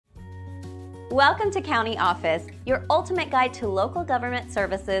Welcome to County Office, your ultimate guide to local government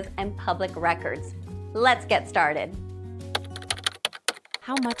services and public records. Let's get started.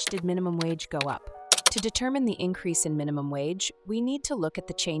 How much did minimum wage go up? To determine the increase in minimum wage, we need to look at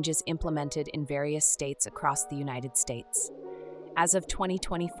the changes implemented in various states across the United States. As of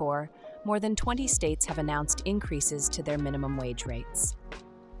 2024, more than 20 states have announced increases to their minimum wage rates.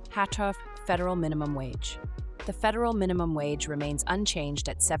 HATRF Federal Minimum Wage. The federal minimum wage remains unchanged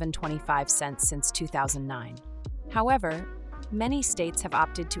at $7.25 since 2009. However, many states have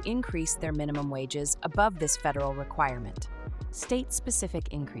opted to increase their minimum wages above this federal requirement. State-specific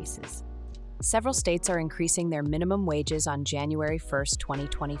increases. Several states are increasing their minimum wages on January 1,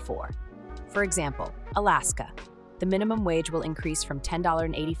 2024. For example, Alaska. The minimum wage will increase from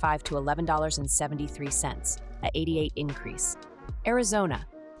 $10.85 to $11.73, an 88 increase. Arizona.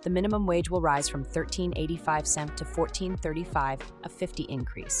 The minimum wage will rise from $13.85 to $14.35, a 50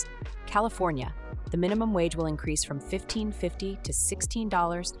 increase. California. The minimum wage will increase from $15.50 to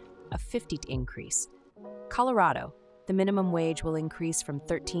 $16, a 50 increase. Colorado. The minimum wage will increase from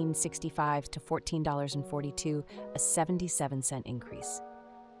 $13.65 to $14.42, a 77-cent increase.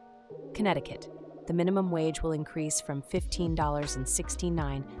 Connecticut. The minimum wage will increase from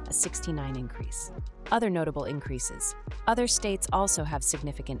 $15.69, a 69 increase. Other notable increases. Other states also have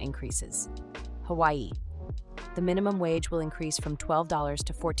significant increases. Hawaii. The minimum wage will increase from $12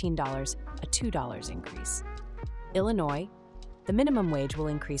 to $14, a $2 increase. Illinois. The minimum wage will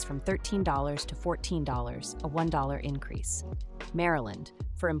increase from $13 to $14, a $1 increase. Maryland.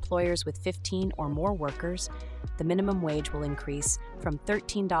 For employers with 15 or more workers, the minimum wage will increase from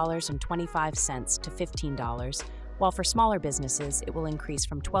 $13.25 to $15, while for smaller businesses, it will increase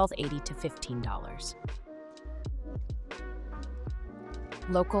from $12.80 to $15.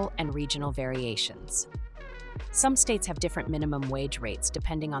 Local and regional variations. Some states have different minimum wage rates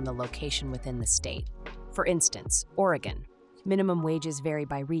depending on the location within the state. For instance, Oregon. Minimum wages vary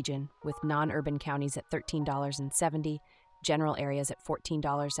by region, with non-urban counties at $13.70, general areas at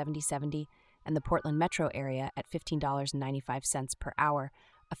 $14.70, and the Portland metro area at $15.95 per hour,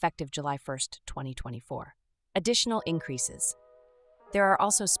 effective July 1, 2024. Additional increases. There are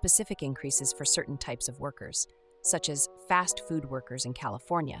also specific increases for certain types of workers, such as fast food workers in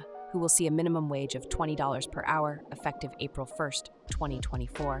California, who will see a minimum wage of $20 per hour, effective April 1,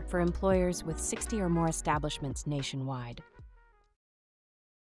 2024, for employers with 60 or more establishments nationwide.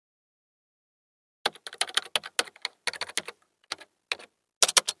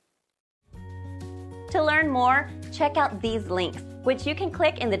 To learn more, check out these links, which you can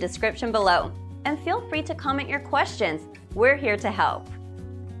click in the description below. And feel free to comment your questions. We're here to help.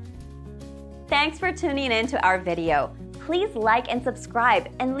 Thanks for tuning in to our video. Please like and subscribe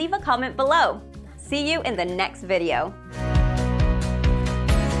and leave a comment below. See you in the next video.